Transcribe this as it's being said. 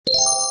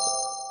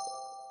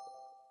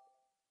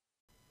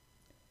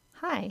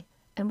Hi,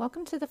 and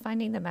welcome to the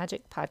Finding the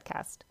Magic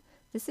podcast.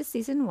 This is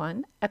season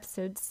 1,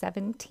 episode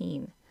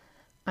 17.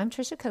 I'm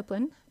Trisha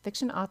Copeland,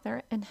 fiction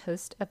author and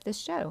host of this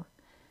show.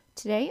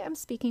 Today I'm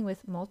speaking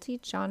with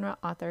multi-genre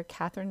author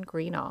Katherine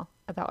Greenall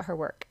about her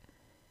work.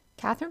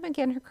 Katherine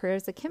began her career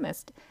as a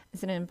chemist,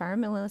 as an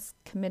environmentalist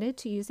committed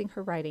to using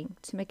her writing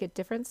to make a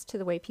difference to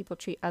the way people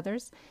treat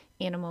others,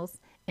 animals,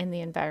 and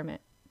the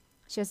environment.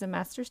 She has a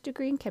master's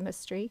degree in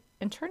chemistry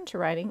and turned to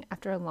writing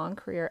after a long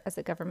career as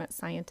a government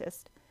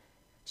scientist.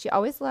 She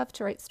always loved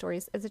to write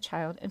stories as a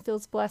child and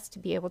feels blessed to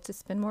be able to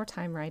spend more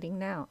time writing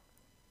now.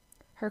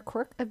 Her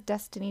Quirk of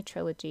Destiny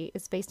trilogy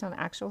is based on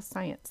actual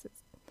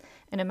sciences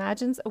and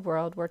imagines a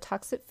world where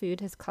toxic food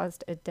has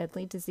caused a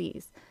deadly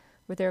disease,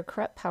 where there are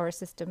corrupt power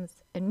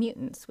systems and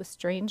mutants with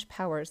strange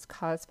powers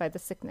caused by the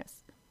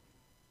sickness.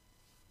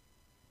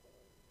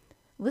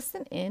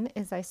 Listen in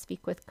as I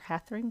speak with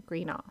Katherine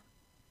Greenall.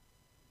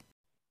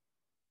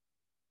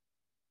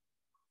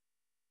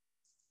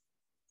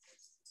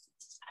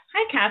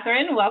 Hi,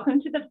 Katherine.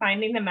 Welcome to the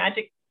Finding the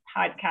Magic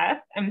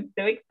podcast. I'm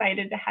so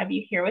excited to have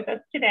you here with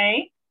us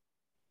today.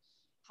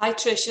 Hi,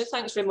 Trisha.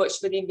 Thanks very much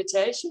for the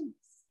invitation.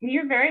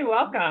 You're very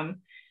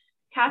welcome.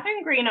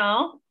 Katherine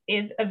Greenall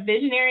is a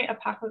visionary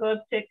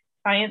apocalyptic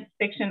science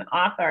fiction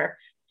author.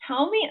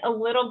 Tell me a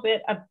little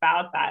bit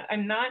about that.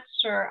 I'm not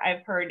sure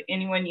I've heard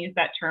anyone use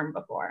that term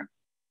before.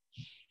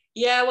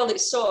 Yeah, well,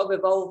 it's sort of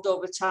evolved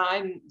over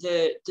time.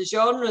 The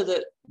genre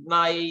that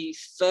my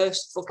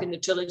first book in the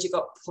trilogy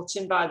got put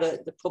in by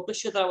the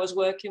publisher that I was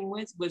working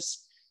with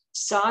was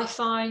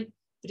sci-fi,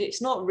 but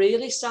it's not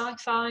really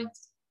sci-fi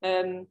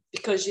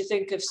because you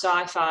think of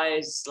sci-fi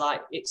as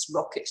like it's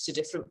rockets to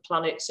different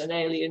planets and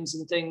aliens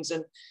and things,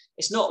 and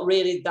it's not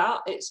really that.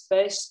 It's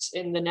based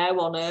in the now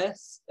on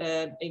Earth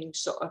in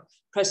sort of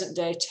present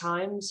day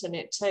times, and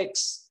it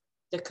takes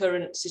the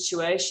current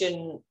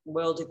situation,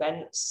 world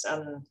events,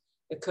 and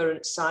the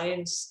current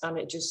science, and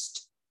it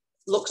just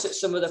looks at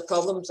some of the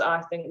problems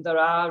I think there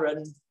are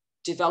and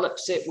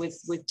develops it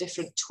with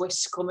different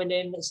twists coming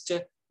in as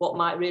to what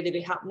might really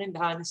be happening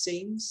behind the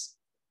scenes.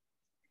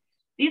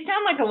 You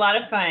sound like a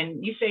lot of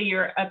fun. You say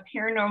you're a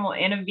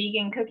paranormal and a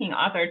vegan cooking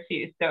author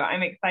too, so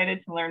I'm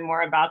excited to learn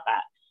more about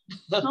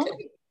that.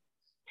 Okay.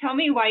 Tell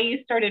me why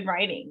you started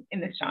writing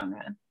in this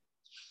genre.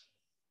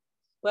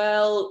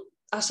 Well,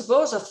 I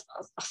suppose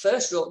I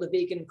first wrote the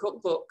vegan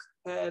cookbook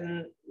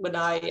when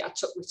I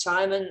took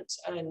retirement,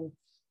 and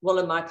one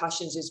of my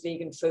passions is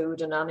vegan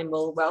food and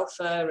animal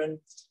welfare.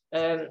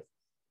 And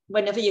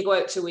whenever you go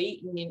out to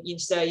eat and you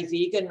say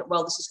vegan,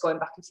 well, this is going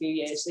back a few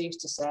years, they used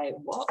to say,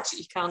 what?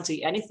 You can't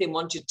eat anything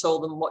once you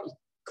told them what you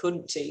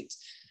couldn't eat.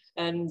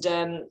 And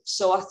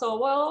so I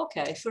thought, well,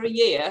 okay, for a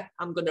year,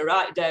 I'm going to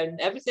write down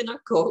everything I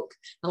cook.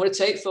 I'm going to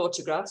take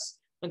photographs.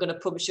 I'm going to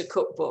publish a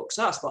cookbook.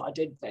 So that's what I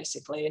did,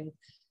 basically. And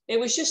it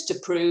was just to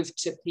prove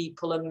to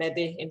people and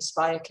maybe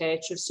inspire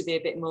caterers to be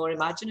a bit more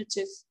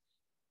imaginative.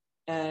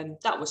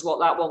 That was what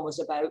that one was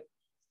about.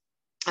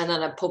 And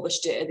then I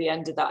published it at the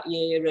end of that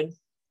year. And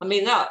I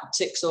mean, that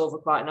ticks over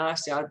quite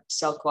nicely. I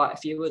sell quite a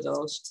few of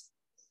those.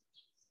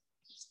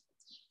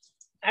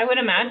 I would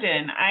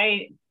imagine.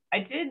 I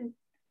did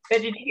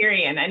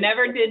vegetarian. I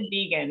never did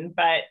vegan,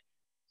 but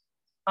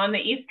on the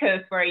East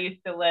Coast where I used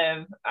to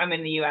live, I'm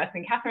in the US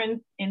and Katherine's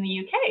in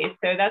the UK.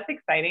 So that's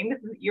exciting.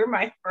 You're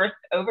my first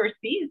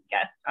overseas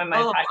guest on my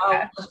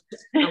podcast.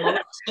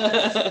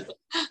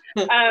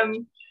 Wow.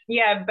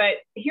 Yeah, but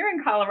here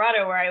in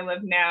Colorado where I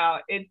live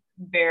now, it's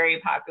very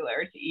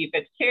popular to eat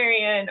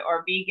vegetarian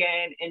or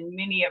vegan, and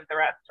many of the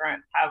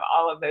restaurants have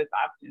all of those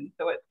options.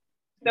 So it's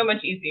so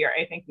much easier,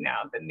 I think,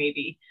 now than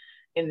maybe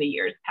in the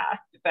years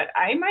past. But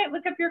I might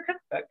look up your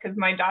cookbook because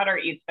my daughter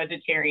eats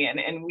vegetarian,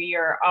 and we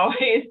are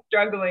always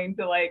struggling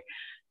to like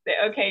say,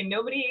 okay,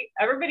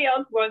 everybody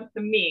else wants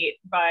the meat,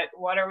 but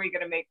what are we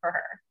going to make for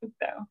her?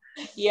 So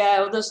yeah,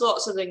 well, there's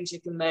lots of things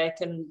you can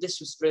make, and this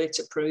was really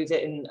to prove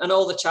it. And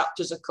all the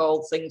chapters are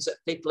called things that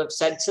people have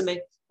said to me,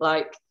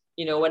 like,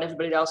 you know, when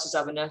everybody else is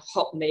having a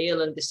hot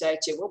meal and they say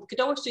to you, well, we could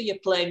always do your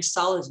plain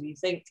salad, and you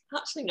think,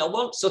 actually, no, I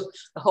want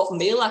a hot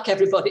meal like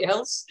everybody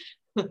else.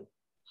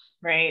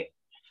 Right.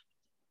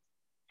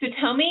 So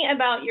tell me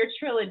about your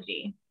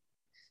trilogy.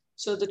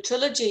 So the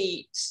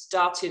trilogy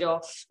started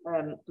off,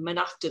 I mean,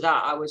 after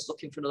that, I was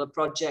looking for another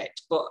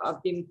project, but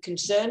I've been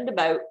concerned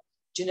about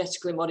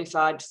genetically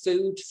modified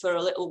food for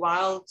a little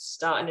while,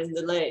 starting in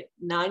the late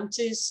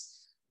 90s,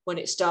 when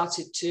it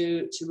started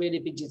to really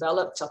be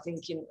developed. I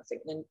think in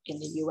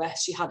the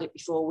US, you had it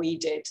before we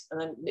did,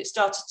 and then it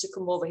started to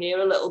come over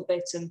here a little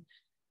bit, and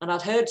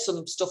I'd heard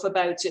some stuff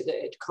about it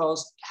that it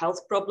caused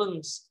health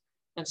problems.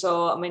 And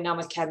so, I mean, I'm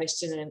a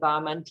chemist and an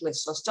environmentalist,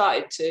 so I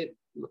started to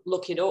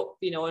look it up,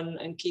 you know,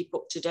 and keep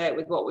up to date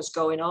with what was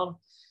going on.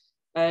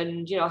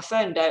 And, you know, I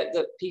found out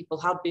that people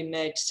had been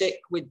made sick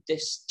with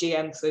this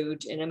GM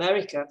food in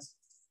America,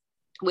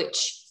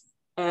 which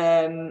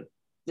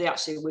they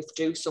actually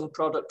withdrew some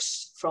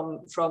products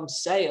from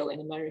sale in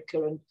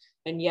America.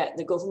 And yet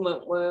the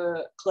government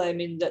were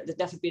claiming that there'd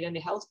never been any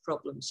health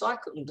problems. So I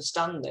couldn't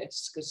understand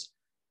this, because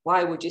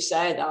why would you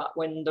say that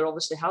when there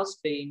obviously has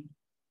been?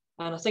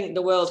 And I think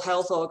the World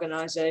Health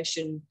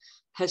Organization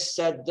has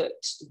said that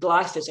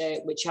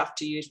glyphosate, which you have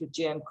to use with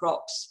GM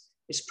crops,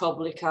 is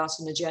probably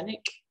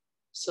carcinogenic.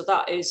 So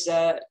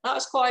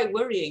that's quite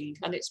worrying.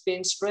 And it's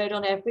being sprayed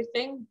on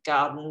everything,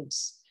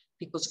 gardens,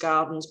 people's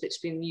gardens, but it's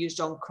being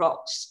used on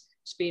crops.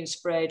 It's being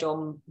sprayed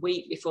on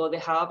wheat before they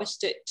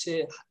harvest it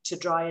to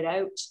dry it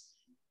out.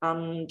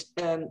 And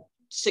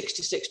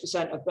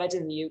 66% of bread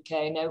in the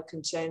UK now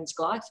contains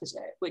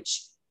glyphosate,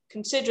 which,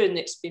 considering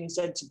it's been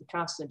said to be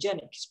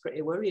carcinogenic, is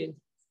pretty worrying.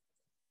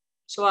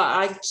 So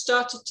I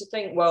started to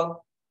think,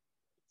 well,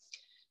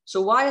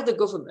 so why are the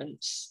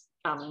governments,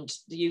 and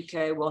the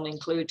UK one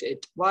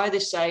included, why are they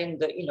saying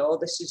that,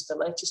 this is the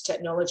latest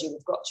technology,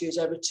 we've got to use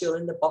every tool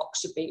in the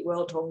box to beat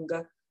world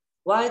hunger?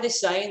 Why are they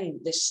saying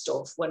this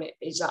stuff when it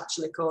is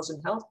actually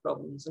causing health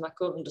problems? And I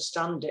couldn't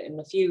understand it. And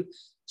a few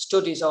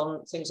studies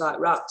on things like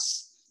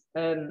rats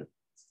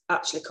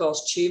actually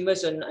cause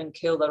tumours and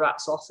kill the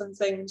rats off and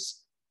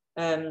things.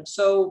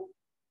 So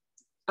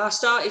I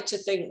started to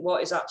think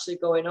what is actually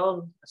going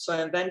on. So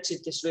I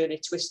invented this really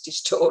twisty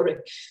story,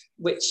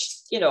 which,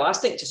 I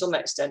think to some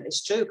extent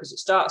is true, because it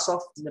starts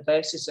off on the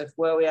basis of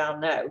where we are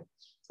now.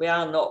 We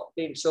are not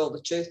being told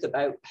the truth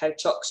about how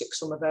toxic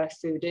some of our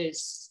food is,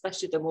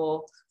 especially the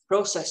more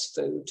processed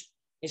food.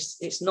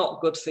 It's not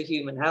good for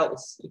human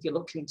health if you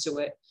look into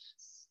it.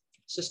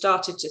 So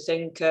started to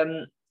think,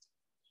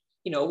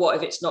 what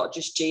if it's not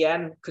just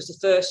GM? Because the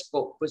first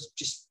book was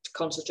just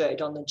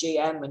concentrated on the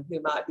GM and who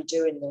might be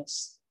doing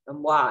this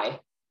and why.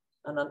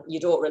 And you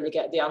don't really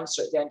get the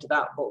answer at the end of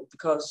that book,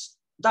 because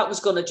that was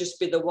going to just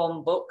be the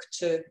one book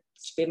to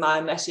be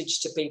my message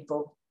to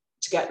people,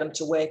 to get them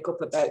to wake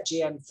up about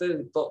GM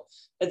food. But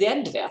at the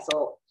end of it, I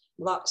thought,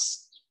 well,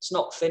 it's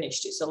not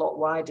finished. It's a lot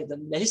wider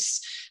than this.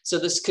 So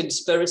there's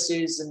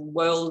conspiracies and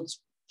world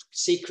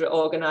secret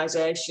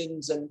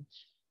organizations and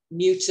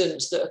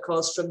mutants that are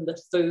caused from the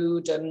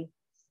food, and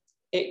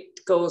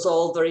it goes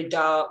all very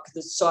dark.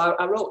 So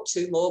I wrote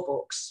 2 more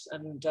books,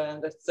 and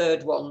the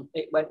third one,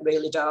 it went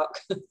really dark.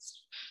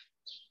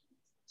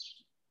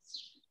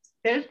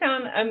 Those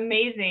sound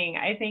amazing.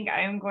 I think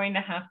I am going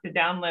to have to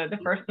download the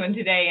first one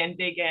today and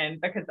dig in,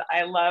 because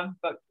I love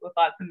books with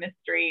lots of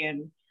mystery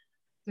and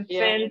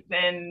suspense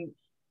and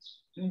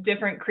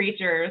different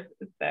creatures.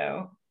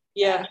 So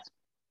yeah.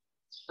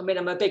 I mean,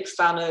 I'm a big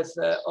fan of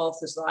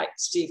authors like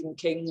Stephen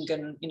King,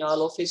 and I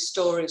love his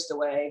stories, the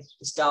way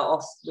they start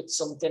off with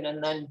something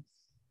and then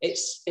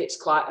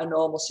it's quite a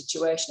normal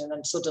situation, and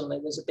then suddenly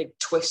there's a big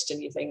twist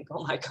and you think,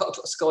 oh my God,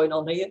 what's going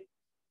on here?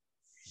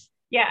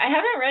 Yeah, I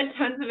haven't read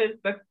tons of his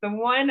books. The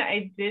one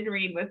I did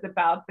read was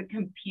about the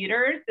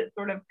computers that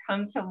sort of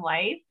come to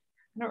life.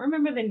 I don't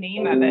remember the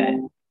name of it,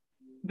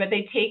 but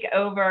they take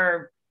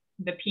over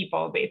the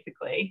people,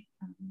 basically.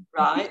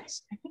 Right.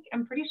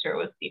 I'm pretty sure it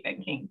was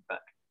Stephen King's book.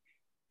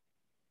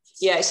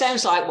 Yeah, it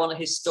sounds like one of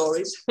his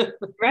stories.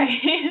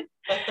 Right.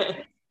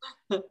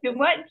 So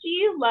what do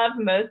you love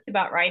most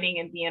about writing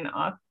and being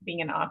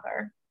an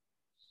author?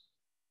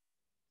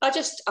 I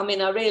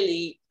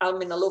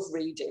love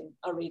reading.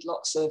 I read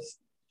lots of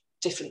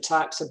different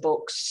types of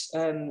books.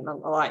 I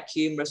like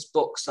humorous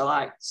books. I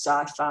like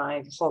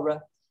sci-fi,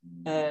 horror,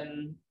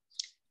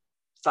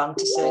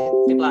 fantasy,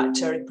 people like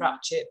Terry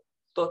Pratchett.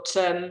 But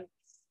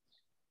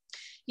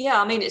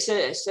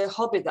it's a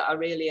hobby that I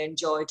really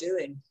enjoy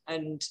doing.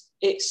 And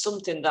it's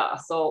something that I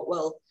thought,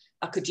 well,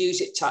 I could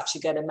use it to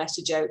actually get a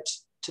message out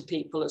to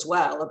people as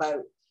well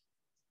about,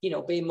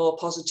 being more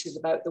positive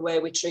about the way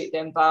we treat the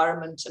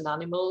environment and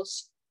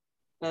animals.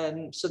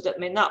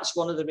 That's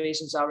one of the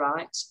reasons I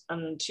write.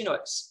 And,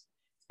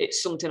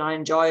 it's something I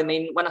enjoy. I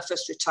mean, when I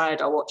first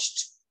retired, I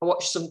watched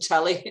some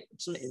telly,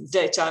 some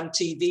daytime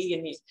TV,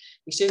 and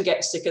you soon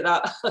get sick of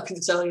that, I can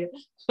tell you.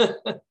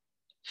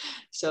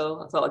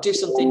 So I thought I'd do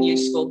something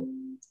useful.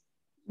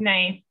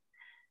 Nice.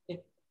 Yeah.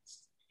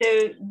 So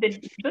the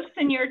books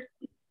in your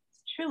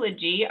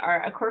trilogy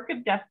are A Quirk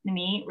of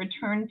Destiny,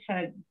 Return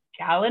to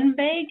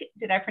Gallenberg.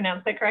 Did I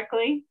pronounce that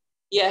correctly?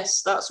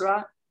 Yes, that's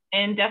right.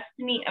 And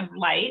Destiny of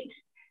Light.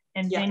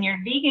 And then your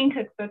vegan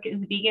cookbook is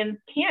Vegans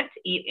Can't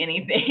Eat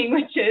Anything,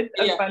 which is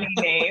a funny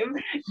name,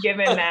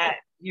 given that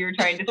you're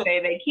trying to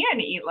say they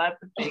can eat lots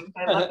of things.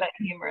 I love that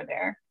humor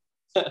there.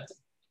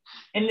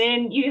 And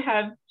then you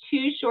have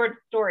 2 short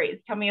stories.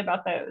 Tell me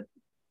about those.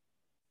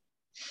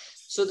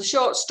 So the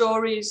short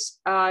stories,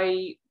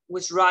 I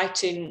was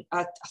writing,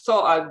 I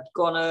thought I'd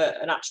go on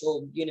an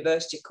actual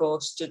university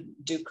course to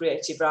do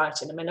creative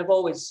writing. I mean, I've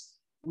always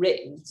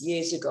written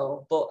years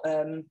ago, but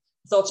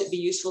I thought it'd be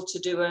useful to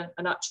do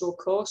an actual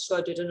course. So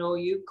I did an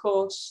OU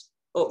course,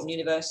 Open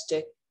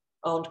University,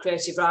 on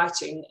creative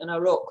writing, and I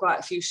wrote quite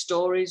a few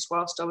stories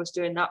whilst I was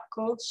doing that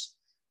course.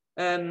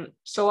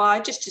 So I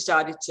just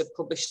decided to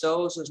publish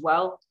those as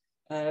well,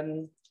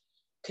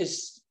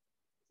 because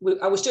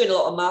I was doing a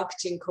lot of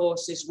marketing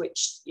courses,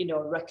 which,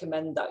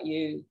 recommend that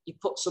you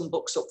put some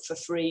books up for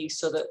free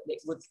so that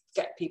it would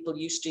get people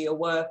used to your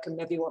work and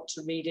maybe want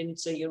to read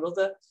into your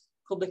other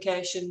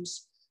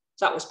publications.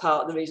 That was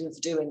part of the reason for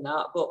doing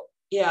that. But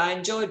yeah, I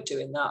enjoyed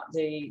doing that.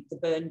 The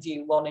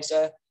Burnview one is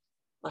a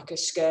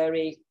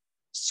scary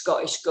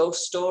Scottish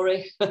ghost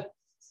story.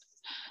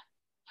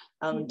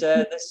 And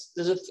there's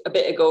a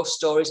bit of ghost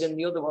stories in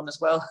the other one as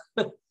well.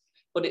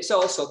 But it's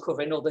also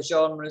covering other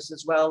genres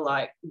as well,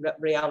 like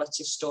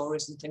reality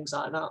stories and things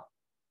like that.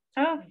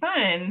 Oh,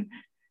 fun.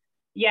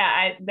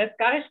 Yeah, the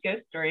Scottish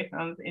ghost story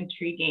sounds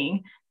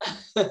intriguing.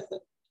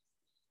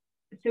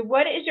 So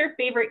what is your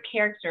favorite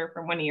character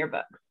from one of your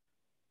books?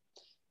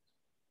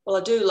 Well,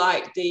 I do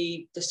like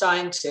the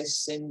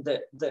scientists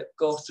that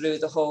go through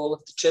the whole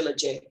of the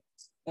trilogy.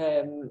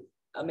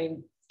 I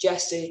mean,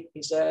 Jessie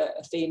is a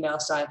female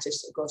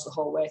scientist that goes the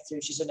whole way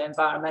through. She's an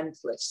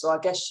environmentalist, so I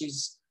guess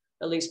she's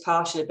at least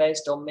partially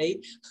based on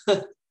me.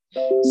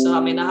 So, I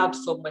mean, I had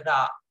fun with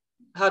that.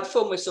 I had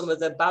fun with some of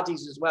the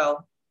baddies as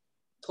well,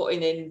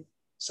 putting in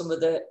some of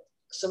the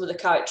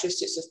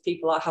characteristics of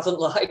people I haven't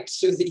liked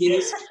through the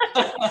years.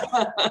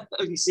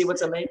 You see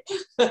what I mean?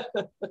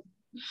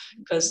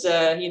 Because,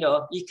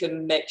 you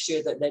can make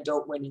sure that they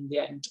don't win in the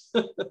end.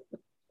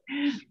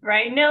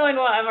 Right, no one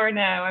will ever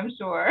know, I'm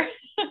sure.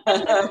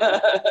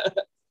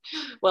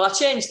 Well, I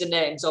changed the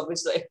names,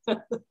 obviously.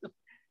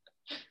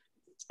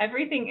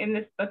 Everything in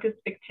this book is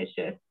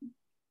fictitious.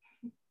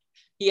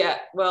 Yeah,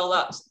 well,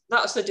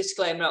 that's the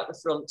disclaimer out the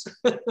front.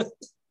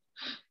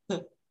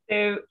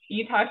 So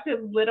you talked a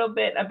little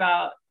bit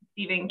about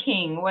Stephen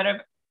King.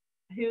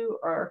 Who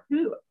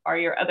are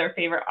your other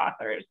favorite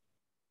authors?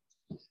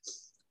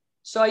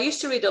 So I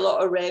used to read a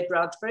lot of Ray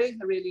Bradbury.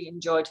 I really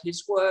enjoyed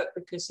his work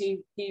because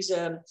he's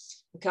the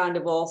kind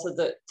of author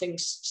that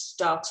things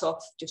start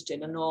off just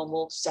in a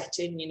normal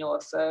setting, a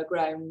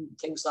fairground,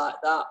 things like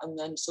that, and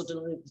then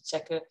suddenly they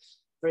take a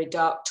very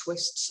dark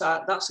twist.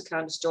 So that's the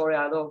kind of story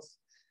I love.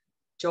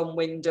 John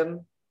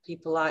Wyndham,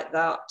 people like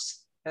that,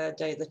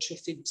 Day of the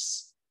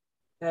Triffids.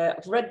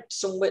 I've read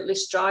some Whitley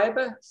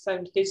Strieber,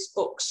 found his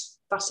books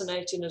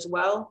fascinating as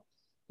well.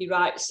 He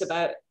writes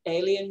about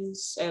alien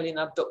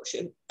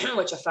abduction,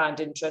 which I find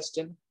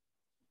interesting.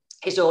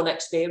 His own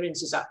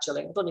experiences,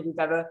 actually. I don't know if you've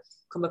ever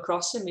come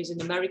across him. He's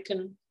an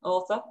American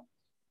author.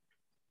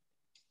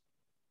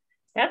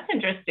 That's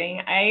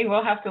interesting. I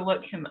will have to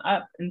look him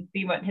up and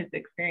see what his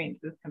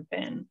experiences have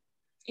been.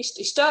 He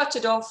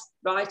started off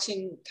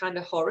writing kind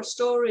of horror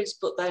stories,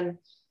 but then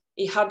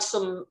he had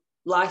some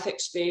life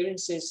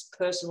experiences,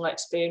 personal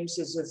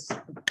experiences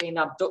of being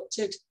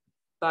abducted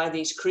by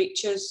these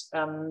creatures,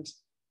 and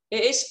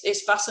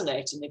it's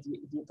fascinating if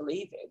you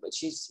believe it, which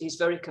he's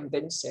very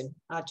convincing.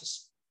 I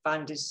just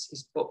find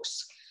his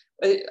books.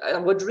 I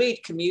would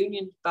read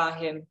Communion by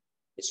him.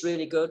 It's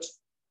really good.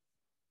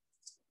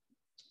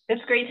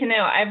 That's great to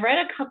know. I've read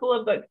a couple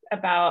of books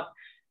about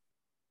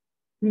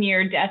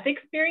near-death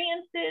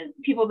experiences,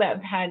 people that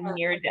have had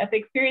near-death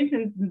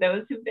experiences, and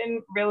those have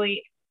been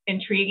really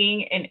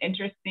intriguing and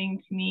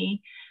interesting to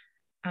me.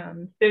 So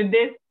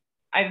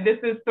this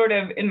is sort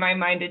of in my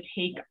mind a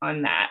take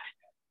on that.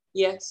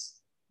 Yes.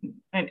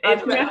 And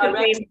it's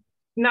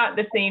not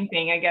the same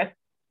thing, I guess.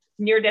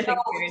 Near-death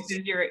experiences,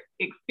 you're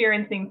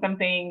experiencing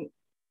something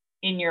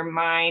in your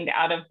mind,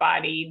 out of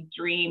body,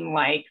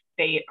 dream-like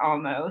state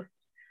almost.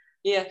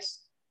 Yes.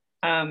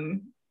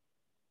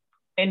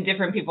 And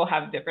different people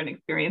have different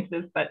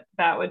experiences, but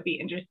that would be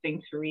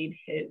interesting to read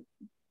his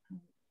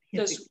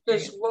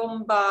there's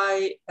one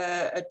by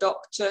a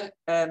doctor,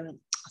 I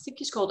think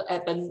he's called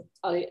Eben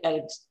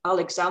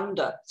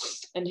Alexander,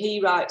 and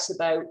he writes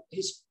about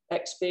his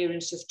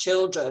experience of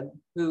children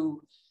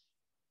who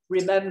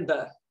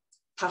remember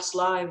past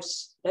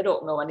lives. They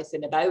don't know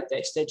anything about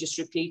this. They're just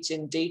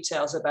repeating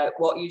details about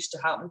what used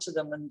to happen to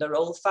them and their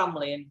whole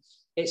family, and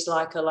it's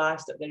like a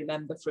life that they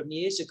remember from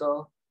years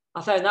ago.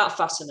 I found that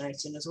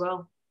fascinating as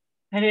well.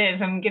 It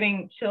is. I'm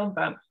getting chill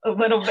bumps a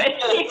little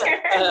bit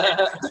here.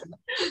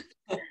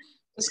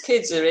 Because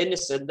kids are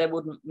innocent, they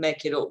wouldn't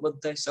make it up,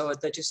 would they? So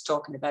they're just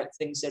talking about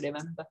things they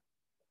remember.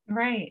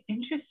 Right.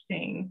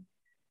 Interesting.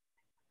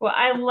 Well,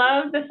 I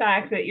love the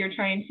fact that you're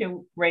trying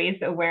to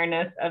raise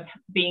awareness of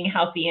being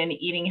healthy and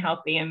eating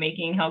healthy and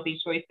making healthy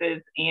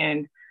choices,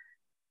 and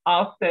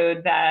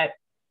also that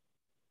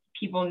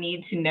people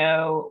need to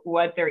know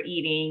what they're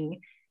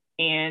eating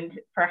and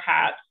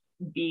perhaps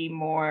be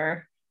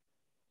more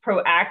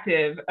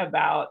proactive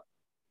about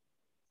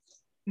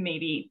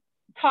maybe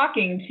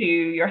talking to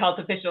your health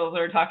officials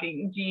or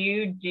do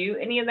you do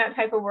any of that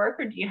type of work,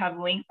 or do you have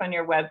links on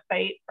your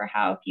website for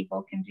how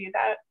people can do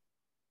that?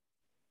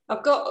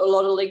 I've got a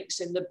lot of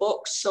links in the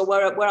books. So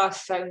where I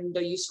found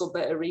a useful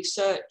bit of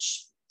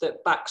research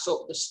that backs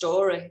up the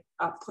story,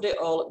 I put it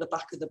all at the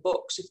back of the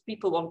books. If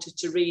people wanted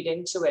to read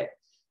into it,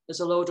 there's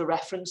a load of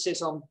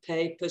references on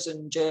papers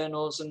and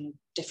journals and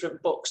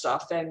different books that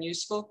I found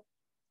useful.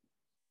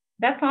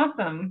 That's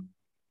awesome.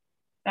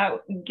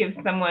 That gives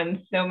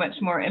someone so much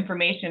more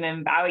information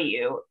and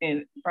value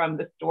from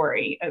the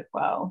story as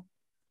well.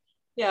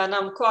 Yeah, and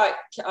I've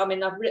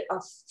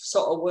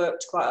sort of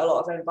worked quite a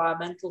lot of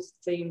environmental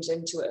themes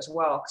into it as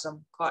well, because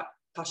I'm quite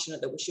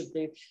passionate that we should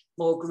be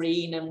more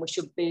green and we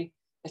should be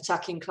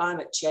attacking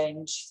climate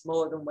change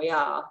more than we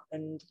are,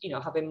 and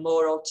having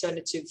more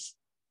alternative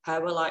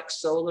power like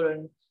solar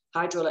and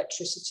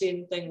hydroelectricity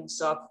and things.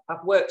 So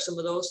I've worked some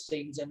of those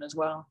themes in as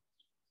well.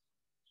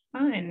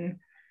 Fun.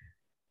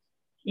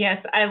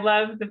 Yes, I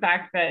love the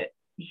fact that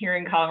here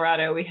in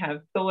Colorado, we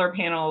have solar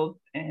panels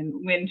and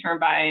wind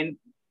turbines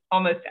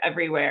almost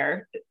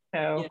everywhere.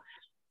 So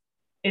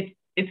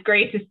it's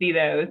great to see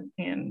those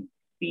and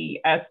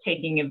see us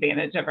taking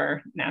advantage of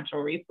our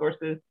natural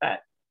resources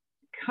that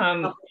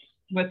come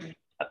with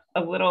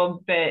a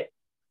little bit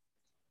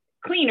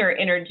cleaner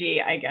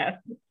energy, I guess.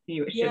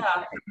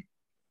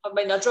 I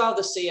mean, I'd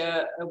rather see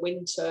a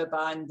wind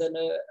turbine than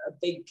a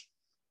big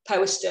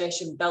power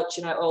station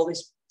belching out all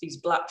these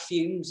black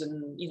fumes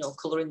and, you know,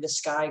 colouring the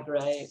sky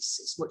grey.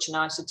 It's much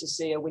nicer to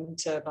see a wind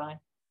turbine.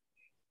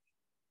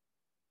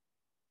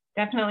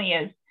 Definitely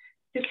is.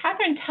 So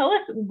Catherine, tell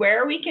us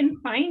where we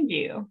can find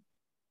you.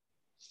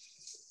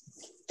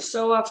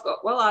 So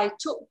I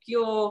took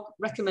your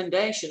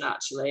recommendation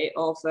actually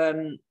of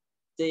the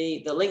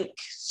link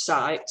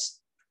site,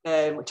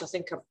 which I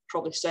think I've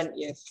probably sent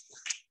you.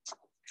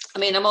 I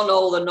mean, I'm on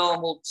all the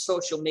normal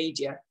social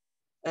media.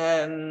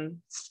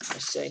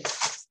 Let's see.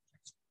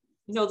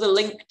 You know, the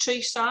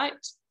Linktree site?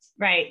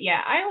 Right,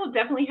 yeah. I will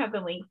definitely have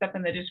the links up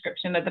in the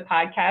description of the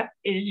podcast.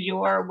 Is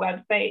your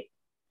website?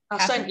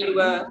 I sent you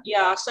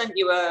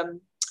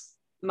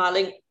my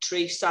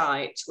Linktree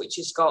site, which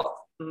has got,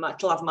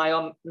 it'll have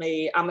my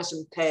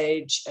Amazon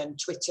page and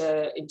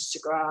Twitter,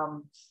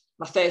 Instagram,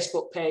 my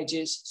Facebook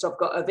pages. So I've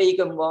got a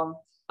vegan one,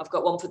 I've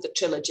got one for the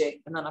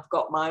trilogy, and then I've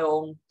got my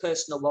own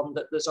personal one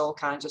that there's all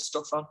kinds of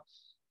stuff on.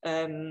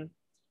 And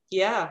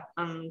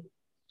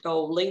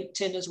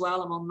LinkedIn as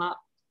well, I'm on that.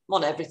 I'm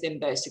on everything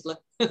basically.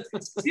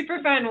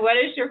 Super fun. What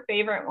is your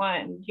favorite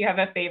one? Do you have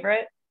a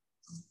favorite?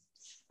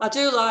 I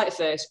do like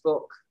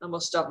Facebook, I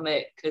must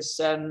admit, because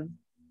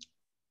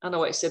I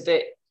know it's a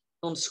bit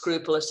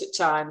unscrupulous at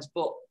times,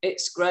 but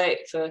it's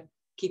great for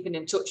keeping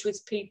in touch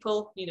with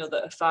people, you know,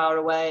 that are far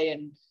away,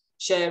 and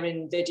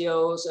sharing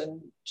videos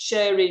and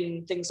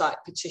sharing things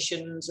like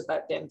petitions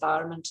about the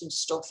environment and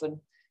stuff.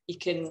 And you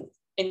can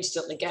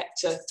instantly get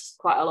to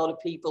quite a lot of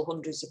people,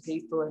 hundreds of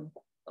people. And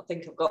I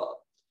think I've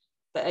got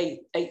the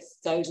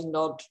 8,000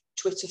 odd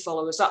Twitter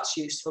followers. That's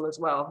useful as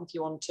well if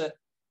you want to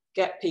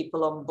get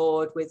people on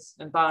board with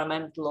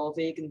environmental or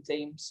vegan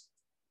themes.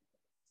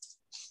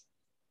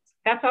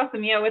 That's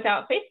awesome. Yeah,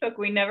 without Facebook,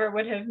 we never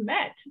would have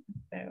met.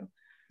 So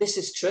this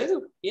is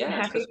true. Yeah.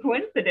 A happy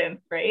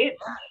coincidence, right?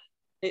 Yeah,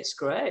 it's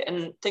great.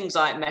 And things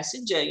like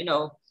Messenger, you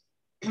know,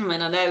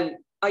 and I know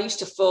I used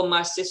to phone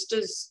my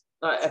sisters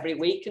like every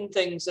week and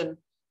things, and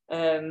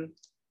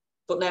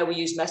but now we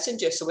use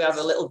Messenger, so we have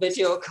a little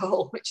video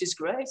call, which is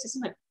great,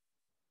 isn't it?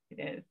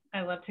 It is.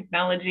 I love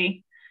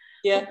technology.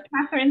 Yeah.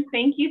 Well, Catherine,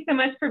 thank you so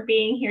much for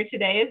being here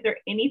today. Is there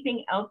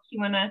anything else you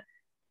want to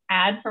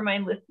add for my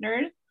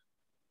listeners?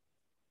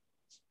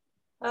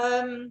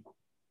 I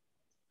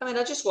mean,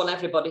 I just want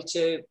everybody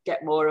to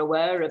get more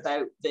aware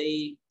about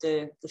the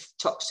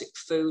toxic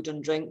food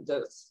and drink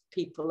that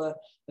people are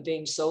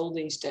being sold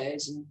these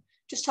days, and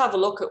just have a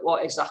look at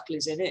what exactly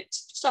is in it.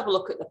 Just have a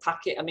look at the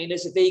packet. I mean,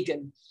 as a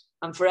vegan,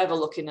 I'm forever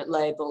looking at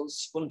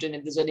labels, wondering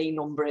if there's an E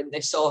number in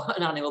this or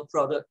an animal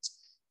product.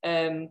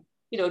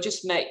 You know,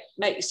 just make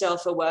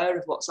yourself aware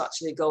of what's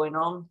actually going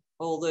on.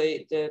 All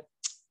the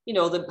you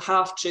know, the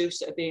half truths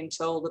that are being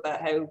told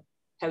about how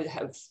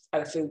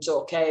food's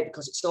okay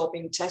because it's all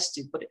being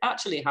tested, but it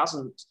actually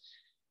hasn't.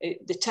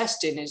 The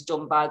testing is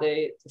done by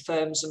the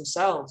firms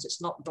themselves. It's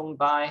not done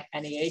by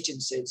any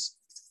agencies.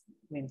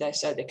 I mean, they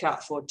say they can't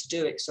afford to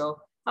do it.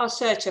 So I'll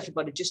say to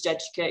everybody, just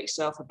educate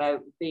yourself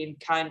about being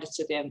kinder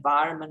to the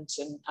environment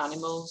and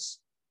animals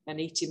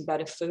and eating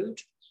better food.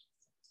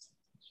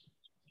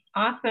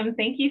 Awesome.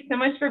 Thank you so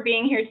much for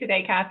being here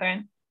today,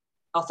 Catherine.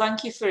 Oh,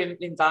 thank you for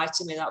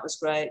inviting me. That was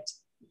great.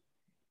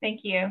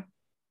 Thank you.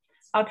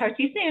 I'll talk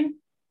to you soon.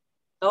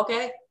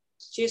 Okay.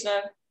 Cheers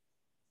now.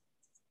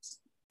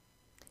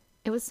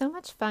 It was so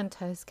much fun to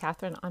host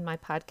Catherine on my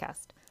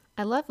podcast.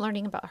 I love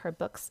learning about her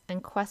books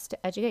and quest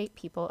to educate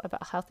people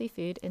about healthy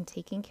food and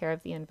taking care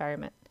of the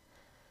environment.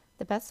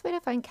 The best way to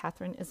find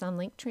Catherine is on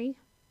Linktree,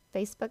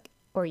 Facebook,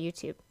 or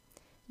YouTube.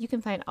 You can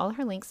find all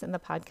her links in the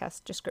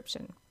podcast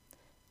description.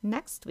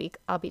 Next week,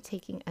 I'll be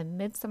taking a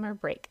midsummer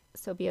break,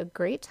 so it'll be a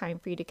great time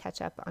for you to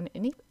catch up on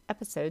any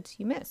episodes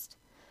you missed.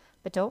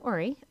 But don't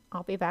worry,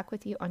 I'll be back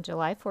with you on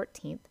July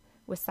 14th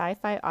with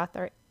sci-fi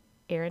author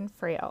Erin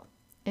Frail.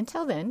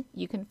 Until then,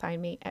 you can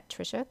find me at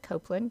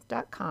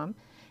trishacopeland.com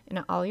and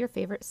on all your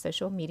favorite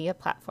social media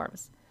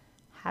platforms.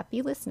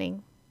 Happy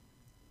listening.